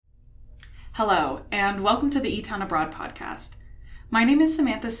Hello, and welcome to the eTown Abroad podcast. My name is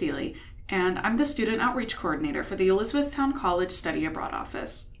Samantha Seeley, and I'm the Student Outreach Coordinator for the Elizabethtown College Study Abroad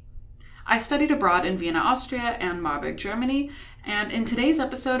Office. I studied abroad in Vienna, Austria, and Marburg, Germany, and in today's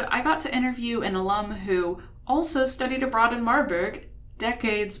episode, I got to interview an alum who also studied abroad in Marburg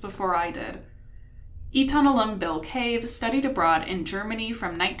decades before I did. eTown alum Bill Cave studied abroad in Germany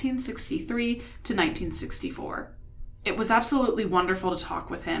from 1963 to 1964. It was absolutely wonderful to talk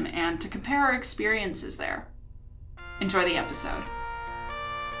with him and to compare our experiences there. Enjoy the episode.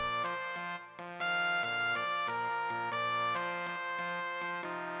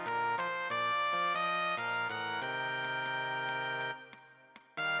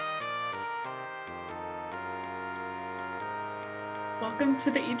 Welcome to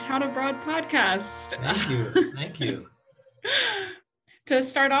the eTown Abroad podcast. Thank you. Thank you. To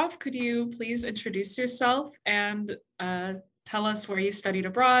start off, could you please introduce yourself and tell us where you studied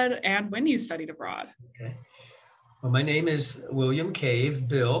abroad and when you studied abroad? Okay. Well, my name is William Cave.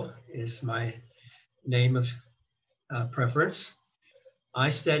 Bill is my name of preference. I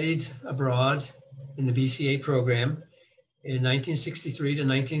studied abroad in the BCA program in 1963 to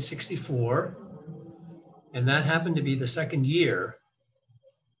 1964, and that happened to be the second year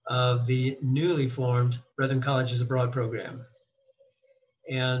of the newly formed Brethren Colleges Abroad program.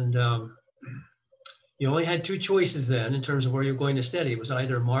 And you only had two choices then in terms of where you're going to study. It was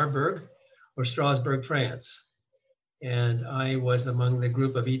either Marburg or Strasbourg, France. And I was among the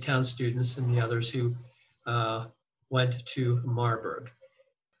group of eTown students and the others who went to Marburg.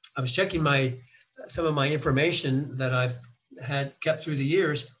 I was checking some of my information that I've had kept through the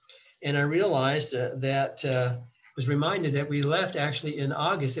years, and I realized was reminded that we left actually in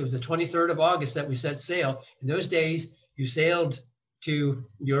August. It was the 23rd of August that we set sail. In those days, you sailed to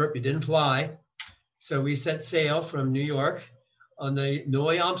Europe, you didn't fly. So we set sail from New York on the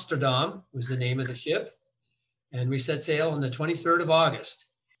Nieuw Amsterdam, was the name of the ship. And we set sail on the 23rd of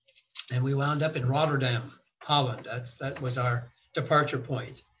August. And we wound up in Rotterdam, Holland. That was our departure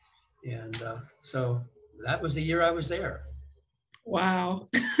point. And so that was the year I was there. Wow.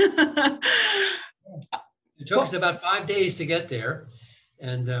 It took us about 5 days to get there.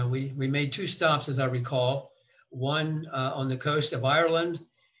 And we made two stops, as I recall. One on the coast of Ireland,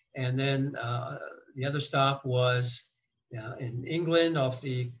 and then the other stop was in England, off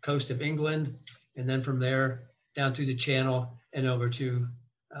the coast of England, and then from there down through the Channel and over to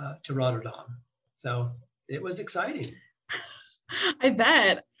Rotterdam. So it was exciting. I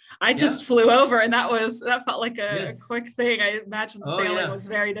bet. I just flew over, and that felt like a quick thing. I imagine sailing was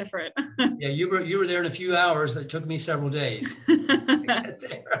very different. Yeah, you were there in a few hours. It took me several days to get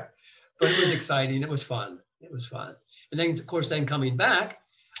there, but it was exciting. It was fun. It was fun. And then, of course, coming back,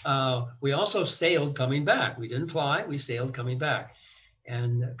 we also sailed coming back. We didn't fly, we sailed coming back.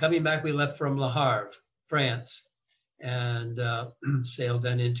 And coming back, we left from Le Havre, France, and sailed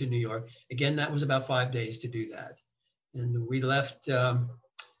then into New York. Again, that was about 5 days to do that. And we left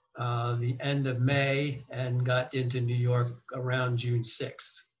the end of May and got into New York around June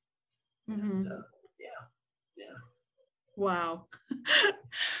 6th. Mm-hmm. And, Wow.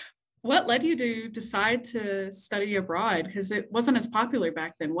 What led you to decide to study abroad? Because it wasn't as popular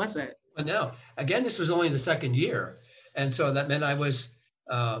back then, was it? Well, no. Again, this was only the second year. And so that meant I was,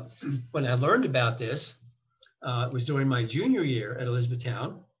 when I learned about this, it was during my junior year at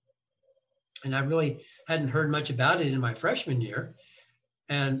Elizabethtown. And I really hadn't heard much about it in my freshman year.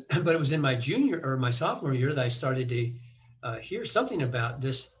 But it was in my sophomore year that I started to hear something about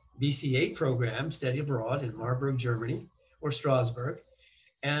this BCA program, Study Abroad in Marburg, Germany, or Strasbourg.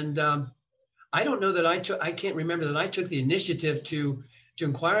 And I don't know that I can't remember that I took the initiative to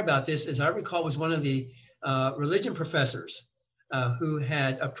inquire about this. As I recall, was one of the religion professors who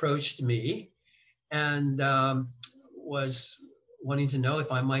had approached me and was wanting to know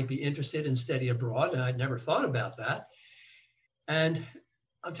if I might be interested in study abroad. And I'd never thought about that. And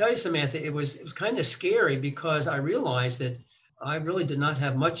I'll tell you, Samantha, it was kind of scary because I realized that I really did not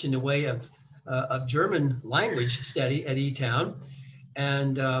have much in the way of German language study at eTown.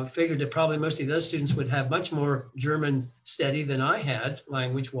 And figured that probably most of the other students would have much more German study than I had,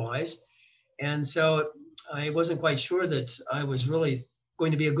 language-wise. And so I wasn't quite sure that I was really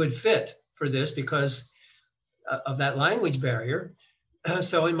going to be a good fit for this because of that language barrier.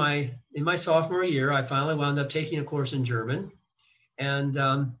 So in my sophomore year, I finally wound up taking a course in German, and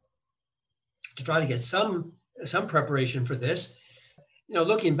to try to get some preparation for this. You know,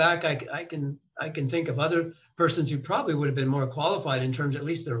 looking back, I can think of other persons who probably would have been more qualified in terms of at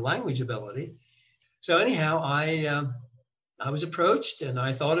least their language ability. So anyhow, I was approached and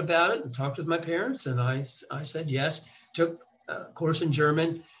I thought about it and talked with my parents, and I said yes, took a course in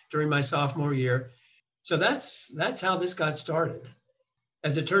German, during my sophomore year. So that's how this got started.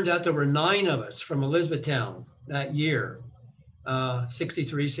 As it turns out, there were 9 of us from Elizabethtown that year,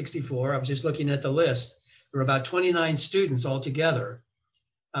 63, 64. I was just looking at the list. There were about 29 students altogether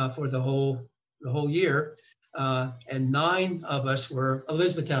for the whole year. And 9 of us were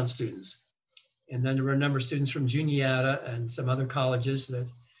Elizabethtown students. And then there were a number of students from Juniata and some other colleges that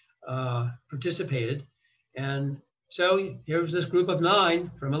participated. And so here was this group of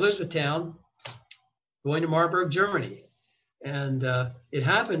 9 from Elizabethtown going to Marburg, Germany. And it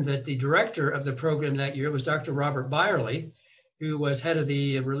happened that the director of the program that year was Dr. Robert Byerly, who was head of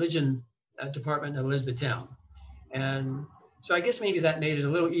the religion department at Elizabethtown. And so I guess maybe that made it a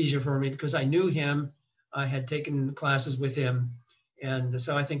little easier for me because I knew him. I had taken classes with him. And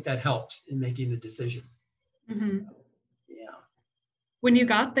so I think that helped in making the decision. Mm-hmm. Yeah. When you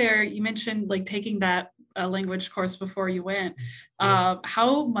got there, you mentioned like taking that language course before you went. Yeah.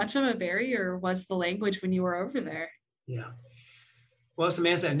 How much of a barrier was the language when you were over there? Yeah. Well,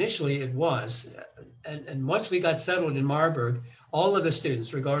 Samantha, initially it was. And once we got settled in Marburg, all of the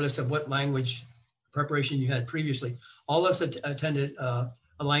students, regardless of what language preparation you had previously, all of us attended a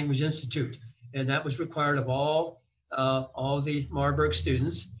language institute. And that was required of all the Marburg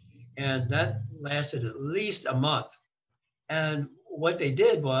students. And that lasted at least a month. And what they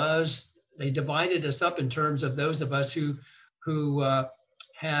did was they divided us up in terms of those of us who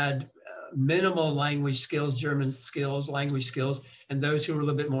had minimal language skills, German skills, language skills, and those who were a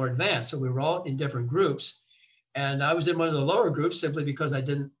little bit more advanced. So we were all in different groups. And I was in one of the lower groups simply because I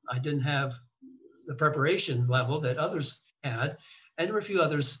didn't have the preparation level that others had. And there were a few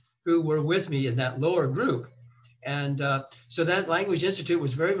others who were with me in that lower group. And so that Language Institute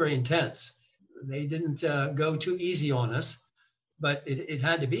was very, very intense. They didn't go too easy on us, but it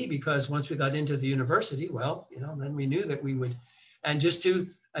had to be because once we got into the university, well, then we knew that we would, and just to,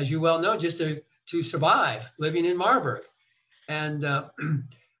 as you well know, just to survive living in Marburg. And,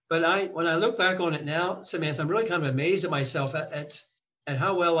 but when I look back on it now, Samantha, I'm really kind of amazed at myself at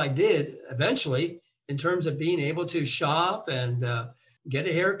how well I did eventually in terms of being able to shop and get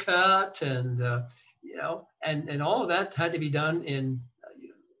a haircut and, and all of that had to be done in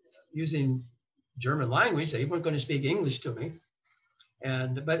using German language. They weren't going to speak English to me.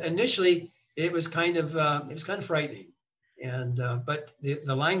 But initially it was kind of frightening. But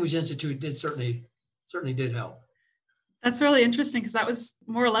the Language Institute certainly did help. That's really interesting because that was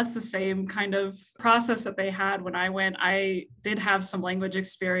more or less the same kind of process that they had when I went. I did have some language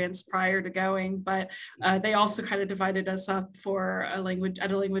experience prior to going, but they also kind of divided us up for a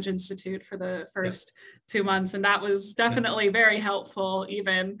language institute for the first 2 months. And that was definitely very helpful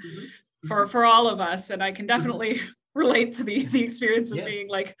even for all of us. And I can definitely relate to the experience of being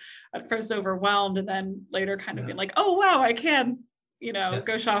like at first overwhelmed and then later kind of being like, oh, wow, I can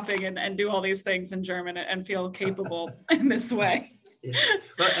go shopping and do all these things in German and feel capable in this way. Yeah.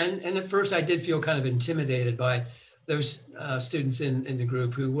 Well, and at first I did feel kind of intimidated by those students in the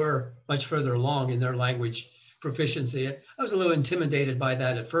group who were much further along in their language proficiency. I was a little intimidated by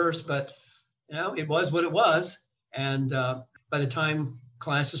that at first, but it was what it was. And by the time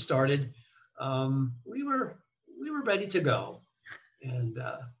classes started, we were ready to go. And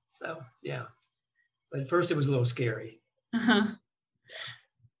so, yeah. But at first it was a little scary. Uh-huh.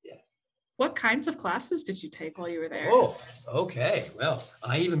 What kinds of classes did you take while you were there? Oh, okay. Well,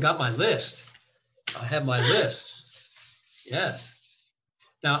 I even got my list. I have my list. Yes.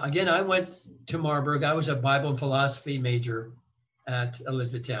 Now, again, I went to Marburg. I was a Bible and philosophy major at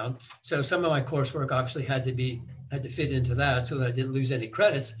Elizabethtown. So some of my coursework obviously had to fit into that so that I didn't lose any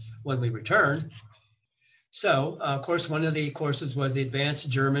credits when we returned. So, of course, one of the courses was the Advanced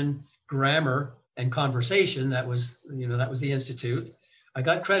German Grammar and Conversation. That was the institute. I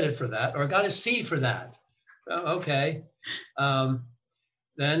got credit for that, or I got a C for that. Okay. Then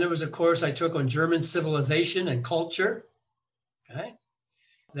there was a course I took on German civilization and culture. Okay.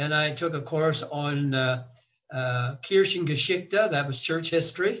 Then I took a course on Kirchengeschichte, that was church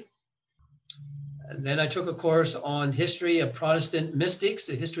history. And then I took a course on history of Protestant mystics,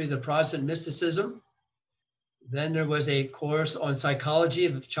 the history of the Protestant mysticism. Then there was a course on psychology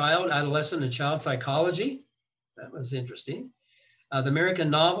of adolescent and child psychology. That was interesting. The American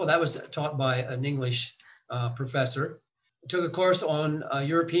novel, that was taught by an English professor. I took a course on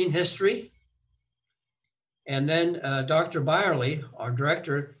European history. And then Dr. Byerly, our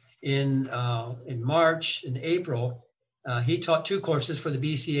director, in March and April, he taught 2 courses for the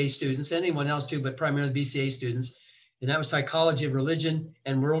BCA students, anyone else too, but primarily BCA students. And that was Psychology of Religion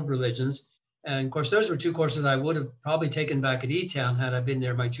and World Religions. And of course, those were 2 courses I would have probably taken back at E-Town had I been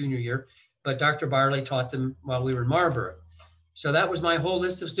there my junior year. But Dr. Byerly taught them while we were in Marburg. So that was my whole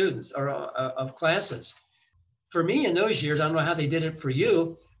list of students or of classes. For me in those years, I don't know how they did it for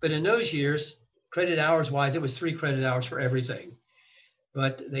you, but in those years, credit hours wise, it was 3 credit hours for everything.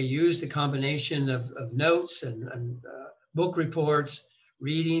 But they used a combination of notes and book reports,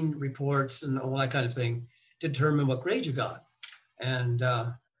 reading reports, and all that kind of thing to determine what grade you got. And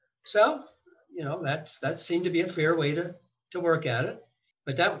so, that seemed to be a fair way to work at it.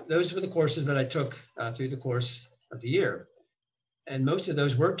 But those were the courses that I took through the course of the year. And most of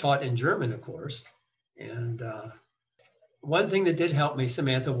those were taught in German, of course. And one thing that did help me,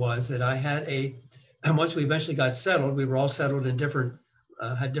 Samantha, was that I had once we eventually got settled, we were all settled in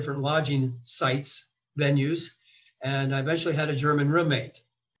had different lodging sites, venues, and I eventually had a German roommate.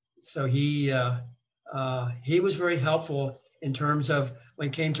 So he was very helpful in terms of when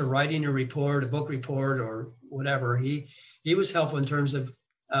it came to writing a report, a book report, or whatever. He was helpful in terms of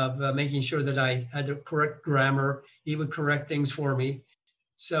making sure that I had the correct grammar. He would correct things for me.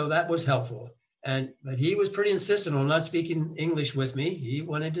 So that was helpful. But he was pretty insistent on not speaking English with me. He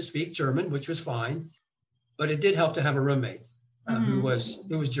wanted to speak German, which was fine. But it did help to have a roommate who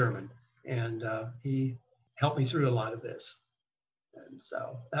was German. And he helped me through a lot of this. And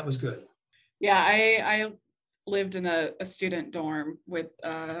so that was good. Yeah, I lived in a student dorm with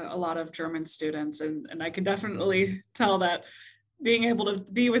a lot of German students, and I can definitely tell that being able to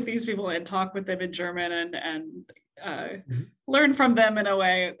be with these people and talk with them in German and learn from them in a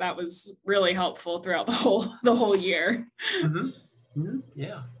way that was really helpful throughout the whole year. Mm-hmm. Mm-hmm.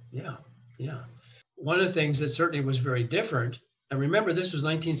 Yeah. One of the things that certainly was very different, and remember this was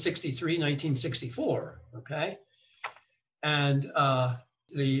 1963, 1964, okay? And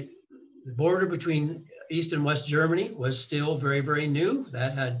the border between East and West Germany was still very, very new.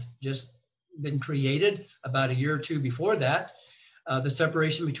 That had just been created about a year or two before that. The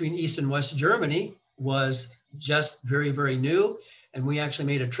separation between East and West Germany was just very, very new. And we actually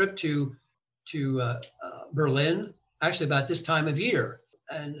made a trip to Berlin, actually about this time of year,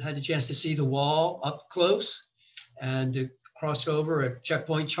 and had a chance to see the wall up close and to cross over at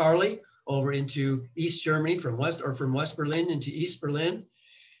Checkpoint Charlie over into East Germany from West Berlin into East Berlin.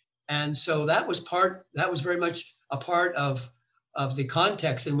 And so that was very much a part of the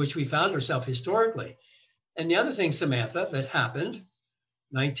context in which we found ourselves historically. And the other thing, Samantha, that happened,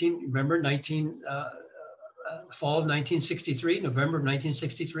 fall of 1963, November of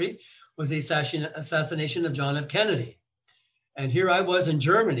 1963, was the assassination of John F. Kennedy. And here I was in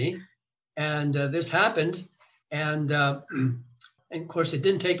Germany, and this happened. And of course, it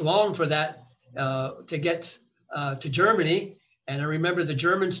didn't take long for that to get to Germany. And I remember the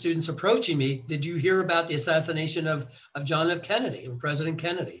German students approaching me, did you hear about the assassination of John F. Kennedy, or President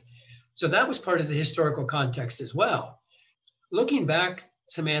Kennedy? So that was part of the historical context as well. Looking back,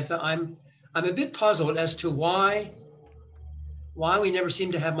 Samantha, I'm a bit puzzled as to why we never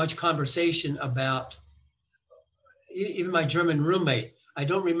seemed to have much conversation about, even my German roommate, I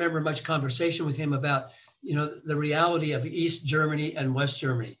don't remember much conversation with him about, the reality of East Germany and West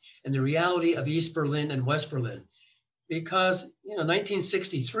Germany, and the reality of East Berlin and West Berlin. Because,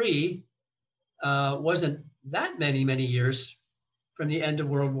 1963 wasn't that many years from the end of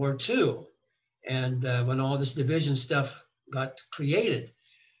World War II, and when all this division stuff got created.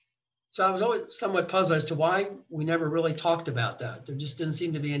 So I was always somewhat puzzled as to why we never really talked about that. There just didn't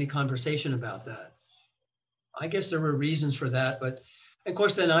seem to be any conversation about that. I guess there were reasons for that, but of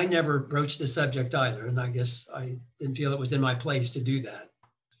course, then I never broached the subject either, and I guess I didn't feel it was in my place to do that.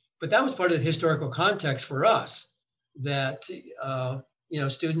 But that was part of the historical context for us, that,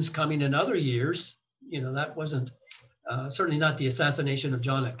 students coming in other years, that wasn't certainly not the assassination of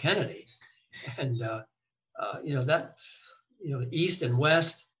John F. Kennedy. And, East and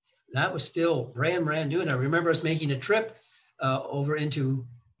West, that was still brand new. And I remember us making a trip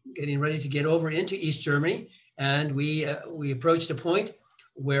getting ready to get over into East Germany. And we approached a point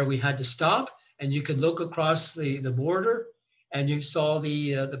where we had to stop, and you could look across the border, and you saw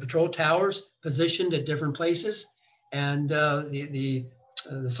the patrol towers positioned at different places. And the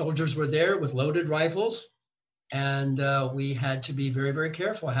soldiers were there with loaded rifles. And we had to be very, very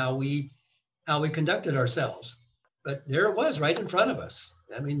careful how we conducted ourselves. But there it was right in front of us.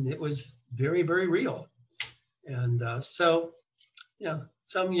 I mean, it was very, very real. And so,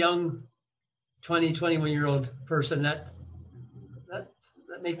 some young 20, 21-year-old person, that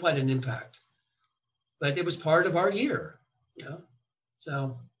made quite an impact. But it was part of our year,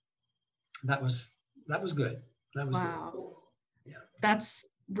 So that was good. That was wow. Good. Yeah. That's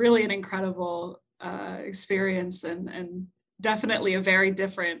really an incredible experience, and definitely a very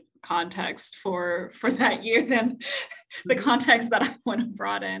different context for that year than the context that I would have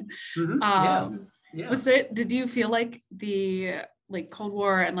brought in. Mm-hmm. Yeah. Did you feel like the Cold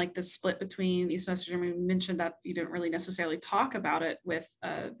War and like the split between East and West Germany, you mentioned that you didn't really necessarily talk about it with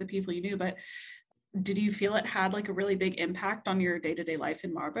the people you knew, but did you feel it had like a really big impact on your day-to-day life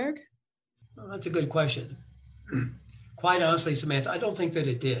in Marburg? Well, that's a good question. Quite honestly, Samantha, I don't think that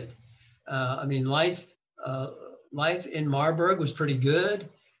it did. I mean, life in Marburg was pretty good,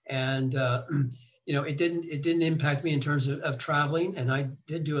 and it didn't impact me in terms of traveling. And I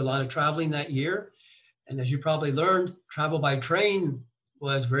did do a lot of traveling that year. And as you probably learned, travel by train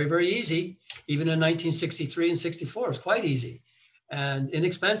was very, very easy. Even in 1963 and 64, it was quite easy and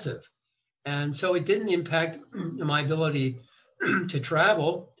inexpensive. And so it didn't impact my ability to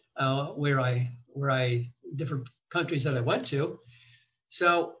travel where different countries that I went to.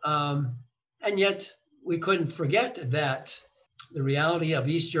 So, and yet we couldn't forget that the reality of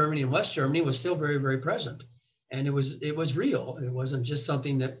East Germany and West Germany was still very, very present. And it was real. It wasn't just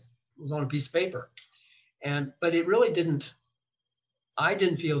something that was on a piece of paper. But it really didn't, I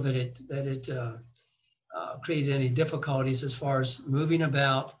didn't feel that it created any difficulties as far as moving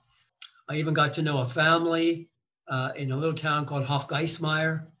about. I even got to know a family in a little town called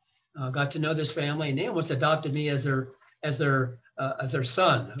Hofgeismar. Got to know this family, and they almost adopted me as their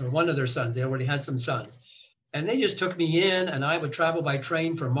son, or one of their sons. They already had some sons. And they just took me in, and I would travel by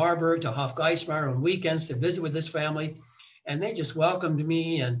train from Marburg to Hofgeismar on weekends to visit with this family. And they just welcomed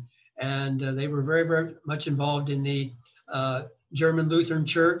me, and they were very, very much involved in the German Lutheran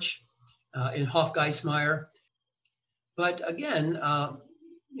Church in Hofgeismar. But again,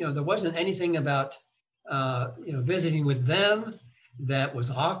 there wasn't anything about visiting with them that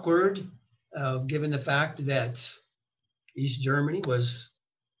was awkward, given the fact that East Germany was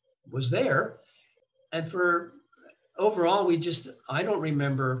there. And for overall, I don't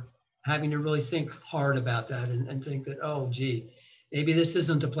remember having to really think hard about that and think that, oh, gee, maybe this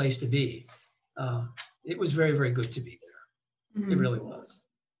isn't the place to be. It was very, very good to be there. Mm-hmm. It really was.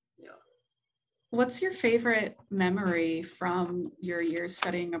 Yeah. What's your favorite memory from your years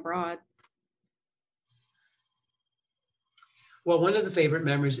studying abroad? Well, one of the favorite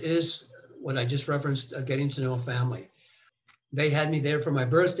memories is what I just referenced, getting to know a family. They had me there for my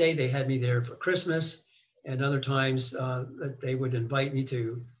birthday. They had me there for Christmas, and other times that they would invite me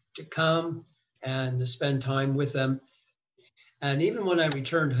to come and to spend time with them. And even when I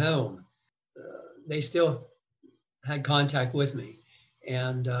returned home, they still had contact with me.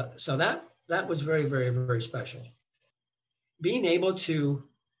 And so that was very, very, very special. Being able to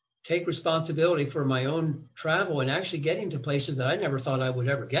take responsibility for my own travel and actually getting to places that I never thought I would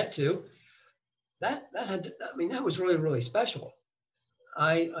ever get to, that was really, really special.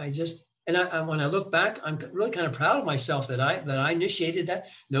 When I look back, I'm really kind of proud of myself that I initiated that.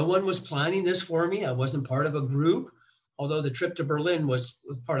 No one was planning this for me. I wasn't part of a group, although the trip to Berlin was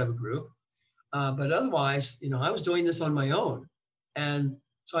part of a group. But otherwise, I was doing this on my own. And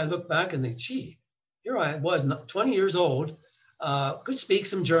so I look back and think, gee, here I was, 20 years old, could speak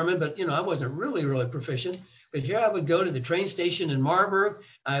some German, but I wasn't really, really proficient. But here I would go to the train station in Marburg.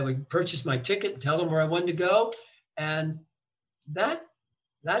 I would purchase my ticket, tell them where I wanted to go. And that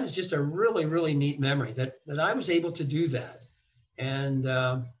is just a really, really neat memory that I was able to do that. And,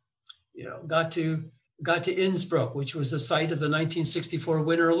 got to Innsbruck, which was the site of the 1964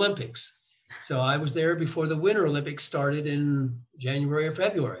 Winter Olympics. So I was there before the Winter Olympics started in January or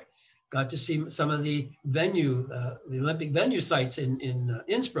February. Got to see some of the Olympic venue sites in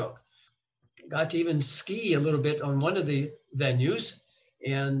Innsbruck. Got to even ski a little bit on one of the venues.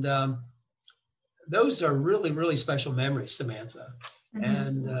 And those are really, really special memories, Samantha. Mm-hmm.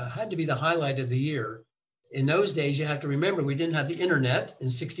 And had to be the highlight of the year. In those days, you have to remember, we didn't have the internet in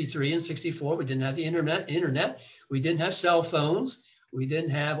 63 and 64. We didn't have the internet. We didn't have cell phones. We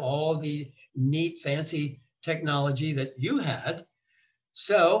didn't have all the neat, fancy technology that you had.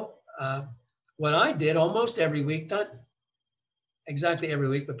 So what I did almost every week, not exactly every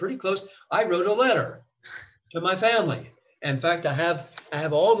week, but pretty close, I wrote a letter to my family. In fact, I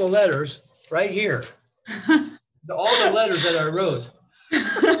have all the letters right here. All the letters that I wrote,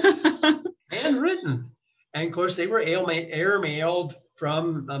 handwritten. And of course, they were air-mailed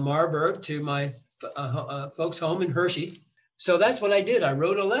from Marburg to my folks' home in Hershey. So that's what I did. I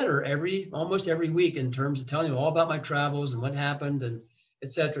wrote a letter almost every week in terms of telling them all about my travels and what happened, and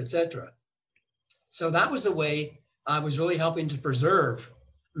et cetera, et cetera. So that was the way I was really helping to preserve.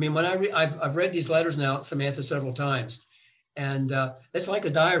 I mean, when I've read these letters now, Samantha, several times, and it's like a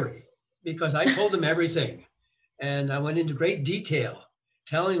diary, because I told them everything. And I went into great detail,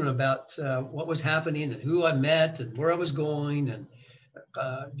 telling them about what was happening and who I met and where I was going, and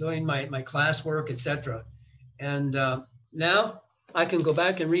doing my classwork, et cetera. And now I can go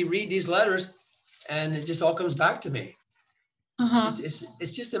back and reread these letters and it just all comes back to me. Uh-huh.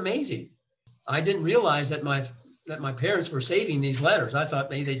 It's just amazing. I didn't realize that my parents were saving these letters. I thought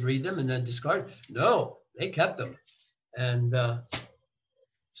maybe they'd read them and then discard. No, they kept them. And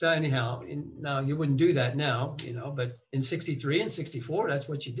so anyhow, now you wouldn't do that now, but in 63 and 64, that's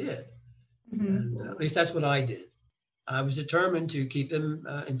what you did. Mm-hmm. And at least that's what I did. I was determined to keep them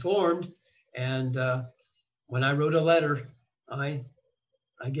informed. And when I wrote a letter, I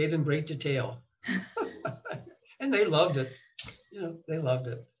gave them great detail. And they loved it. They loved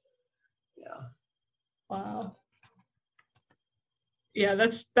it. Yeah. Wow. Yeah,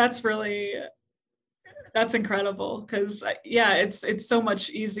 that's incredible, because it's so much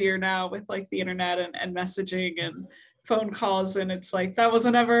easier now with like the internet and messaging and phone calls, and it's like that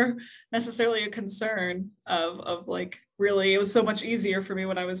wasn't ever necessarily a concern of like, really, it was so much easier for me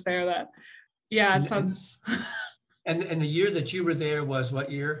when I was there that it sounds. And the year that you were there was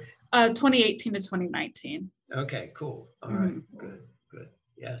what year? 2018 to 2019. Okay, cool. All right, good.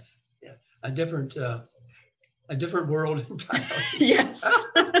 Yes, yeah, a different world entirely. Yes.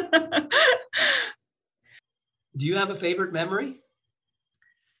 Do you have a favorite memory?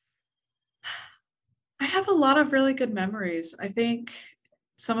 I have a lot of really good memories. I think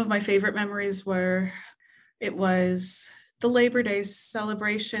some of my favorite memories it was the Labor Day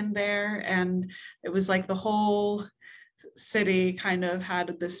celebration there, and it was like the whole city kind of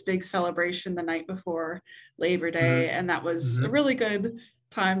had this big celebration the night before Labor Day, and that was a really good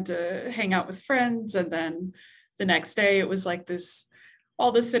time to hang out with friends. And then the next day it was like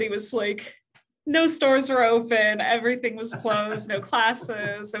all the city was like, no stores were open, everything was closed, no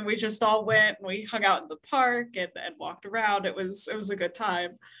classes, and we just all went and we hung out in the park and walked around. It was a good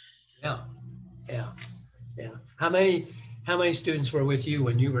time. Yeah. How many students were with you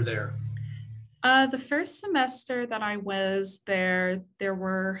when you were there? The first semester that I was there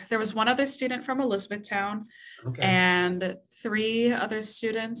was one other student from Elizabethtown, and four other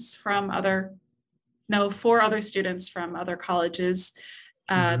students from other colleges.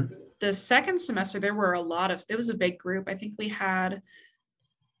 The second semester, there was a big group. I think we had,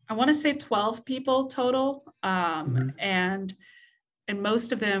 I want to say 12 people total. And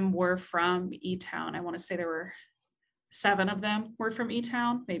most of them were from E-Town. I want to say there were 7 of them were from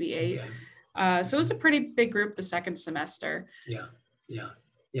E-Town, maybe 8. Okay. So it was a pretty big group the second semester. Yeah.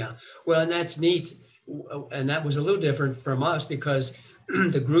 Well, and that's neat. And that was a little different from us, because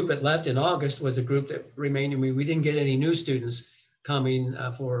the group that left in August was the group that remained. We didn't get any new students coming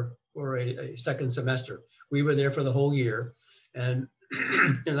for a second semester. We were there for the whole year, and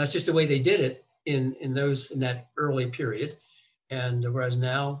that's just the way they did it in that early period. And whereas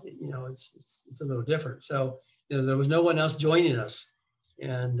now, it's a little different. So there was no one else joining us,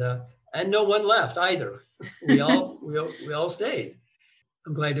 and no one left either. We all stayed.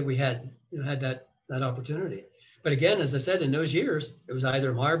 I'm glad that we had that opportunity. But again, as I said, in those years, it was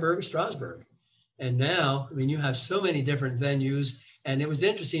either Marburg or Strasbourg. And now, you have so many different venues, and it was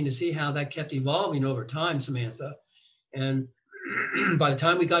interesting to see how that kept evolving over time, Samantha. And by the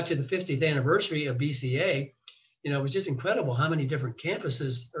time we got to the 50th anniversary of BCA, it was just incredible how many different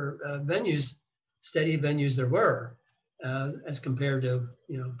campuses or steady venues there were, as compared to,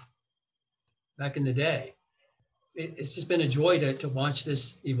 back in the day. It's just been a joy to watch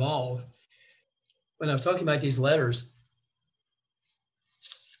this evolve. When I was talking about these letters,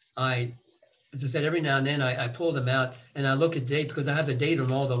 as I said, every now and then I pull them out and I look at date, because I have the date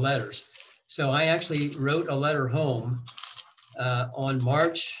on all the letters. So I actually wrote a letter home on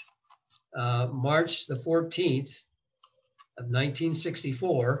March the 14th of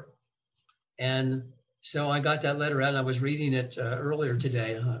 1964. And so I got that letter out, and I was reading it earlier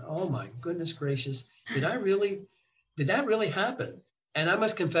today. And I thought, oh my goodness gracious, did that really happen? And I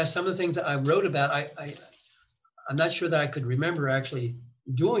must confess, some of the things that I wrote about, I'm not sure that I could remember actually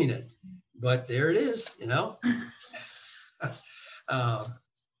doing it, but there it is,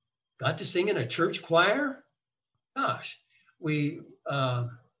 Got to sing in a church choir. Gosh, and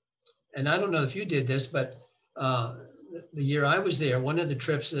I don't know if you did this, but the year I was there, one of the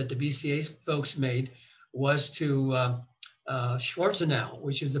trips that the BCA folks made was to Schwarzenau,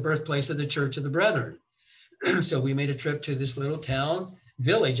 which is the birthplace of the Church of the Brethren. So we made a trip to this little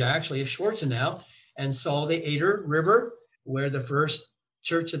village actually of Schwarzenau, and saw the Ader River, where the first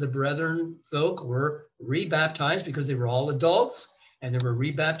Church of the Brethren folk were rebaptized, because they were all adults and they were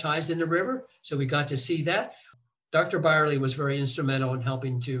rebaptized in the river. So we got to see that. Dr. Byerly was very instrumental in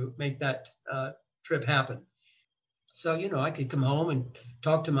helping to make that trip happen. So, I could come home and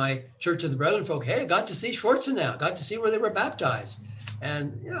talk to my Church of the Brethren folk. Hey, I got to see Schwarzenau, got to see where they were baptized.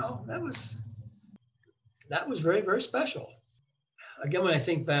 And, that was very, very special. Again, when I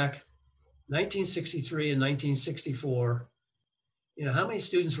think back, 1963 and 1964, how many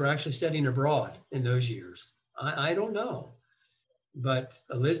students were actually studying abroad in those years? I don't know. But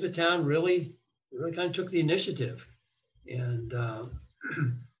Elizabethtown really kind of took the initiative. And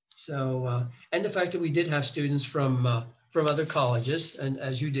and the fact that we did have students from other colleges, and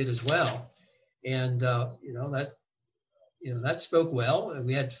as you did as well. And, that spoke well. And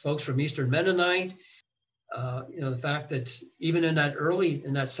we had folks from Eastern Mennonite. The fact that even in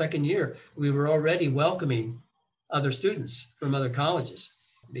that second year, we were already welcoming other students from other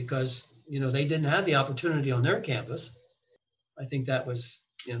colleges because, they didn't have the opportunity on their campus. I think that was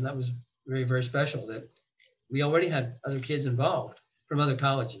very, very special that we already had other kids involved from other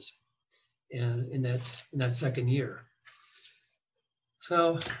colleges and in that second year.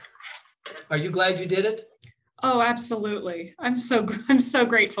 So are you glad you did it? Oh, absolutely. I'm so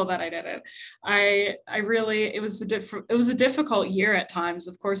grateful that I did it. I really, it was a difficult year at times.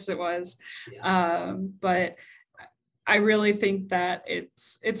 Of course it was. Yeah. But I really think that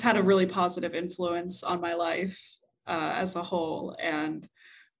it's had a really positive influence on my life as a whole. And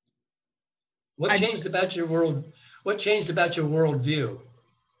what changed about your worldview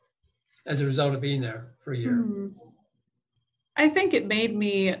as a result of being there for a year? I think it made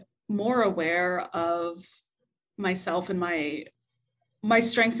me more aware of myself and my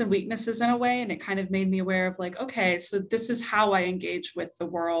strengths and weaknesses in a way. And it kind of made me aware of like, okay, so this is how I engage with the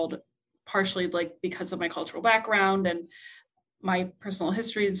world, partially like because of my cultural background and my personal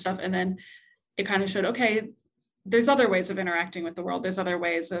history and stuff. And then it kind of showed, okay, there's other ways of interacting with the world. There's other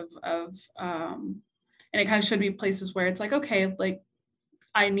ways and it kind of showed me places where it's like, okay, like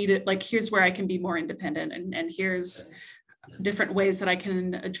I need it, like, here's where I can be more independent and here's different ways that I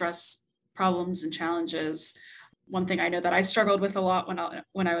can address problems and challenges. One thing I know that I struggled with a lot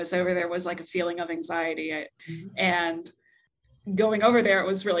when I was over there was like a feeling of anxiety. And going over there, it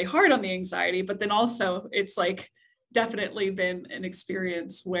was really hard on the anxiety, but then also it's like definitely been an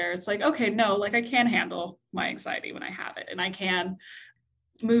experience where it's like, okay, no, like I can handle my anxiety when I have it and I can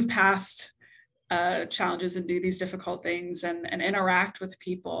move past challenges and do these difficult things and interact with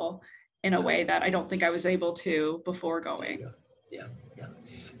people in a way that I don't think I was able to before going. Yeah.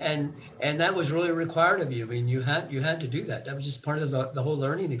 And that was really required of you. I mean, you had to do that. That was just part of the whole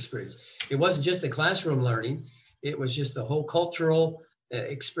learning experience. It wasn't just the classroom learning. It was just the whole cultural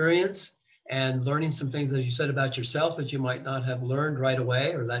experience and learning some things, as you said, about yourself that you might not have learned right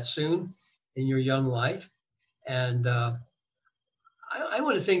away or that soon in your young life. And I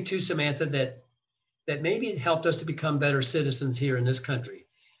want to think too, Samantha, that maybe it helped us to become better citizens here in this country.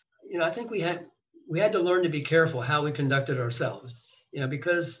 I think we had to learn to be careful how we conducted ourselves,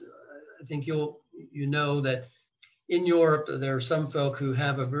 because I think you know that in Europe, there are some folk who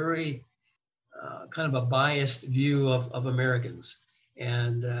have a very kind of a biased view of Americans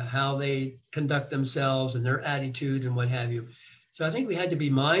and how they conduct themselves and their attitude and what have you. So I think we had to be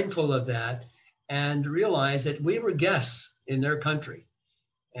mindful of that and realize that we were guests in their country.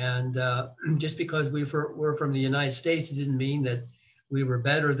 And just because we're from the United States, it didn't mean that we were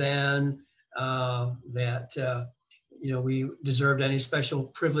better than, we deserved any special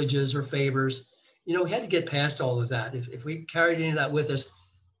privileges or favors. We had to get past all of that. If we carried any of that with us,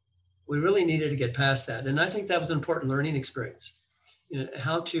 we really needed to get past that. And I think that was an important learning experience,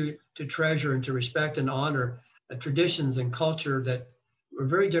 how to treasure and to respect and honor traditions and culture that were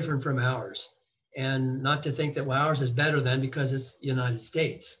very different from ours. And not to think that ours is better than because it's the United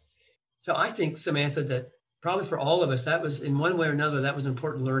States. So I think, Samantha, that probably for all of us, that was in one way or another, that was an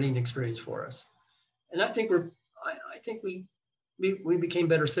important learning experience for us. And I think we became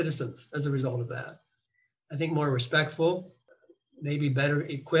better citizens as a result of that. I think more respectful, maybe better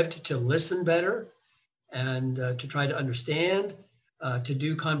equipped to listen better and to try to understand, to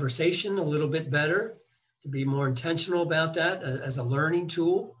do conversation a little bit better, to be more intentional about that as a learning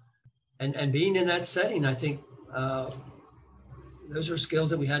tool. And being in that setting, I think those are skills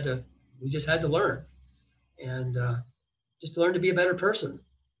that we just had to learn. And just learn to be a better person.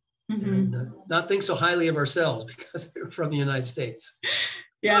 Mm-hmm. And not think so highly of ourselves because we're from the United States.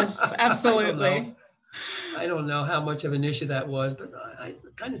 Yes, absolutely. I don't know how much of an issue that was, but I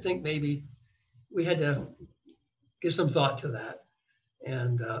kind of think maybe we had to give some thought to that.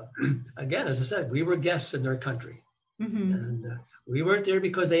 And again, as I said, we were guests in their country. Mm-hmm. And we weren't there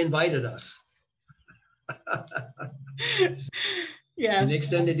because they invited us. Yes. And they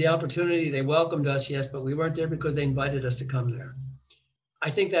extended the opportunity. They welcomed us, yes, but we weren't there because they invited us to come there.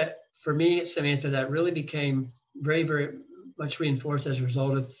 I think that for me, Samantha, that really became very, very much reinforced as a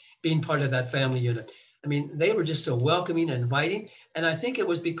result of being part of that family unit. I mean, they were just so welcoming and inviting. And I think it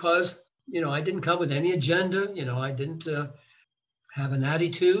was because, I didn't come with any agenda. I didn't have an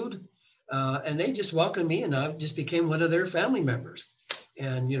attitude. And they just welcomed me, and I just became one of their family members.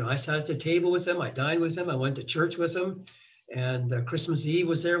 And, I sat at the table with them. I dined with them. I went to church with them. And Christmas Eve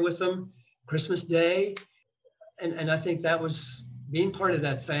was there with them, Christmas Day. And I think that was being part of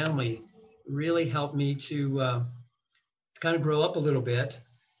that family really helped me to kind of grow up a little bit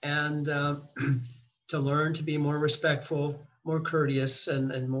and to learn to be more respectful, more courteous,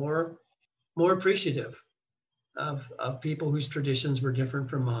 and more appreciative of people whose traditions were different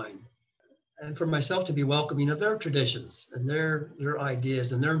from mine. And for myself to be welcoming of their traditions and their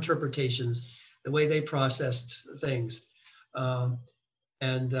ideas and their interpretations, the way they processed things.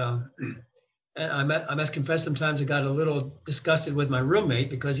 And I must confess, sometimes I got a little disgusted with my roommate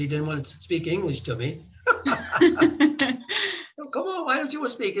because he didn't want to speak English to me. Come on, why don't you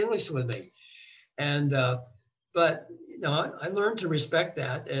want to speak English with me? And but I learned to respect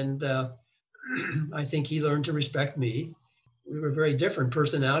that, and I think he learned to respect me. We were very different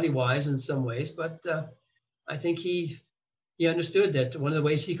personality-wise in some ways, but I think he understood that one of the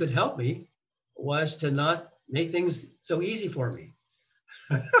ways he could help me was to not make things so easy for me.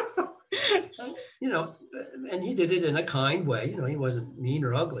 And he did it in a kind way. He wasn't mean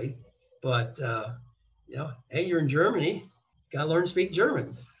or ugly, but hey, you're in Germany, got to learn to speak German.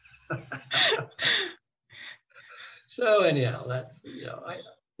 So anyhow, that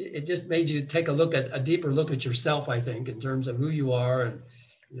it just made you take a deeper look at yourself, I think, in terms of who you are, and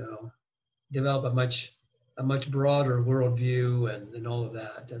develop a much broader worldview and all of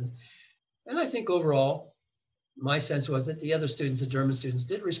that. And I think overall, my sense was that the other students, the German students,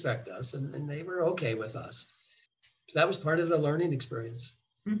 did respect us, and they were okay with us. That was part of the learning experience.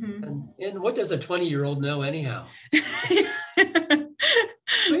 Mm-hmm. And what does a 20-year-old know anyhow? We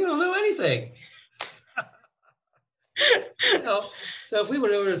don't know anything. So if we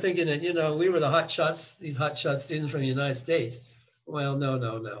went over thinking that, we were the these hotshot students from the United States, well,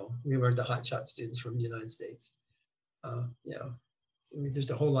 no. We weren't the hotshot students from the United States.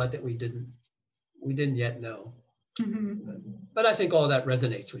 Just a whole lot that we didn't yet know. Mm-hmm. But I think all that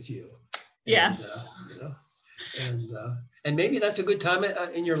resonates with you. Yes. And maybe that's a good time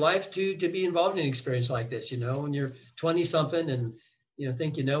in your life to be involved in an experience like this, when you're 20 something and,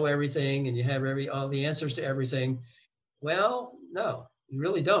 think you know everything and you have all the answers to everything. Well, no, you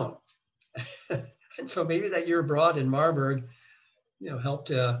really don't. And so maybe that year abroad in Marburg, helped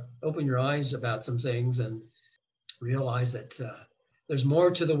to open your eyes about some things and realize that there's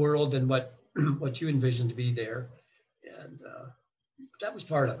more to the world than what you envisioned to be there. And that was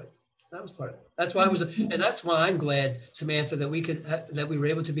part of it. That's why that's why I'm glad, Samantha, that we were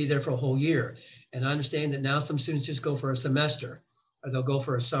able to be there for a whole year. And I understand that now some students just go for a semester, or they'll go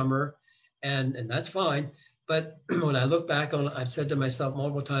for a summer, and that's fine. But when I look back on it, I've said to myself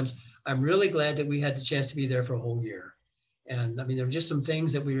multiple times, I'm really glad that we had the chance to be there for a whole year. And I mean, there were just some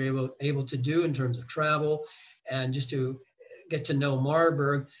things that we were able to do in terms of travel and just to get to know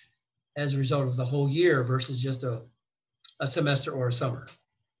Marburg as a result of the whole year versus just a semester or a summer.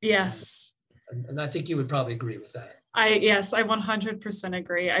 Yes. And I think you would probably agree with that. I 100%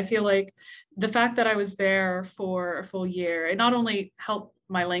 agree. I feel like the fact that I was there for a full year, it not only helped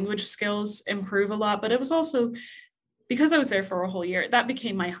my language skills improve a lot, but it was also because I was there for a whole year, that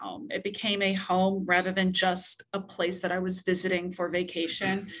became my home. It became a home rather than just a place that I was visiting for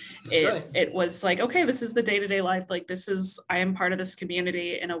vacation. It was like, okay, this is the day-to-day life. Like I am part of this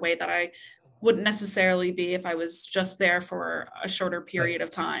community in a way that I wouldn't necessarily be if I was just there for a shorter period of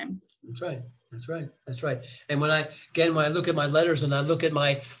time. That's right. And when I look at my letters and I look at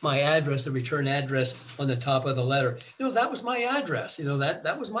my address, the return address on the top of the letter, that was my address.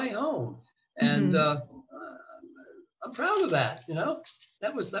 That was my home, and I'm proud of that.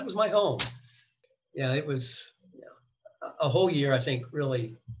 That was my home. Yeah, it was a whole year. I think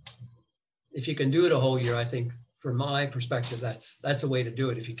really, if you can do it a whole year, I think from my perspective, that's a way to do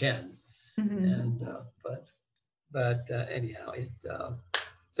it if you can. Mm-hmm. And but anyhow,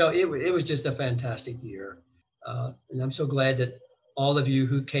 so it was just a fantastic year, and I'm so glad that all of you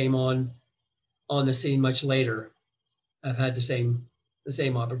who came on the scene much later have had the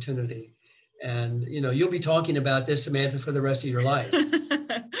same opportunity, and you'll be talking about this, Samantha, for the rest of your life.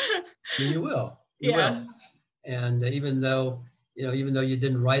 You will. You will. And even though you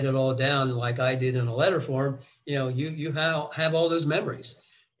didn't write it all down like I did in a letter form, you have all those memories.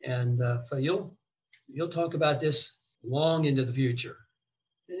 And so you'll talk about this long into the future.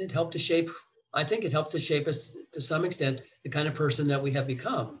 And it helped to shape us to some extent, the kind of person that we have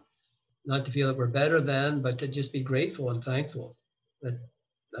become. Not to feel that we're better than, but to just be grateful and thankful that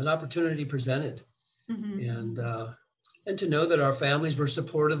that opportunity presented. Mm-hmm. And to know that our families were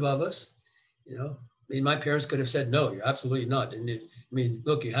supportive of us. mean, my parents could have said, no, you're absolutely not. And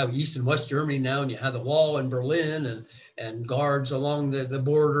look, you have East and West Germany now, and you have the wall in Berlin and guards along the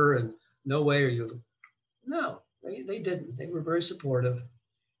border, and no way are you. No, they didn't. They were very supportive.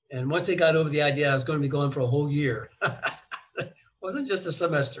 And once they got over the idea I was going to be going for a whole year, it wasn't just a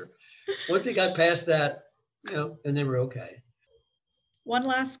semester. Once they got past that, and they were okay. One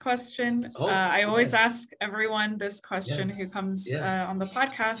last question. I always ask everyone this question who comes on the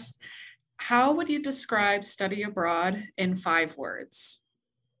podcast. How would you describe study abroad in 5 words?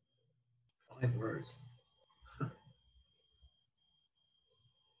 5 words.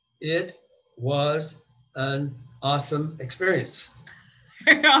 It was an awesome experience.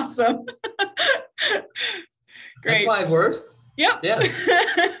 Very awesome. Great. That's 5 words. Yep. Yeah.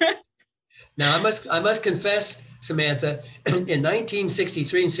 Now I must confess, Samantha, in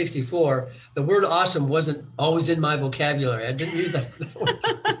 1963 and 64, the word awesome wasn't always in my vocabulary. I didn't use that word.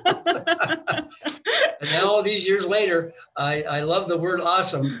 And now all these years later, I love the word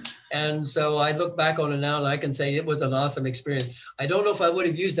awesome. And so I look back on it now and I can say it was an awesome experience. I don't know if I would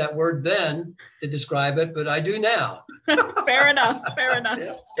have used that word then to describe it, but I do now. Fair enough. Fair enough.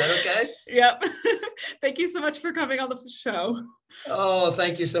 Yeah. Is that okay? Yep. Thank you so much for coming on the show. Oh,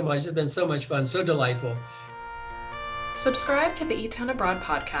 thank you so much. It's been so much fun. So delightful. Subscribe to the eTown Abroad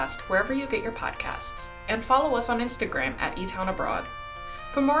podcast wherever you get your podcasts, and follow us on Instagram at eTown Abroad.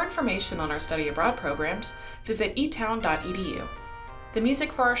 For more information on our study abroad programs, visit etown.edu. The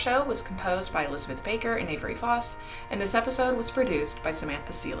music for our show was composed by Elizabeth Baker and Avery Faust, and this episode was produced by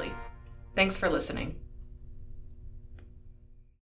Samantha Seeley. Thanks for listening.